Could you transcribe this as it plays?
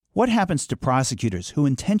What happens to prosecutors who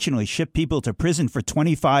intentionally ship people to prison for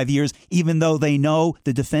 25 years even though they know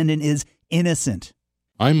the defendant is innocent?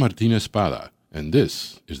 I'm Martin Espada, and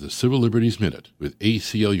this is the Civil Liberties Minute with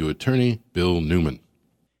ACLU attorney Bill Newman.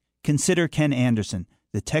 Consider Ken Anderson,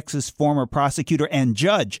 the Texas former prosecutor and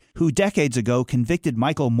judge who decades ago convicted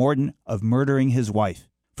Michael Morton of murdering his wife.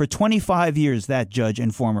 For 25 years, that judge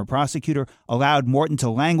and former prosecutor allowed Morton to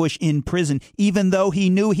languish in prison, even though he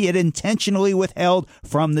knew he had intentionally withheld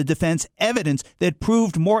from the defense evidence that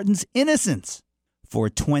proved Morton's innocence. For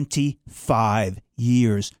 25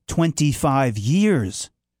 years. 25 years.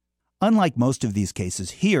 Unlike most of these cases,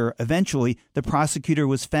 here, eventually, the prosecutor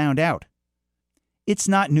was found out. It's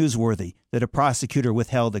not newsworthy that a prosecutor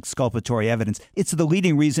withheld exculpatory evidence. It's the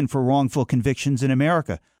leading reason for wrongful convictions in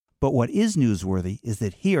America. But what is newsworthy is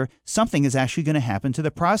that here, something is actually going to happen to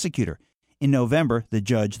the prosecutor. In November, the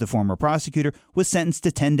judge, the former prosecutor, was sentenced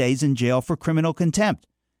to 10 days in jail for criminal contempt.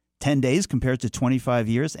 10 days compared to 25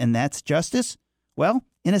 years, and that's justice? Well,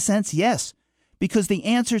 in a sense, yes. Because the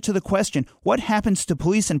answer to the question, what happens to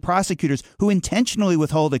police and prosecutors who intentionally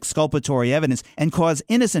withhold exculpatory evidence and cause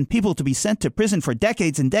innocent people to be sent to prison for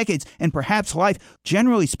decades and decades and perhaps life,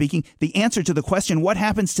 generally speaking, the answer to the question, what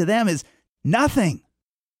happens to them, is nothing.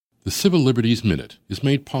 The Civil Liberties Minute is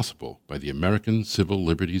made possible by the American Civil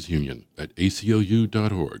Liberties Union at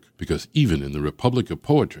aclu.org, because even in the Republic of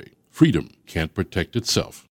Poetry, freedom can't protect itself.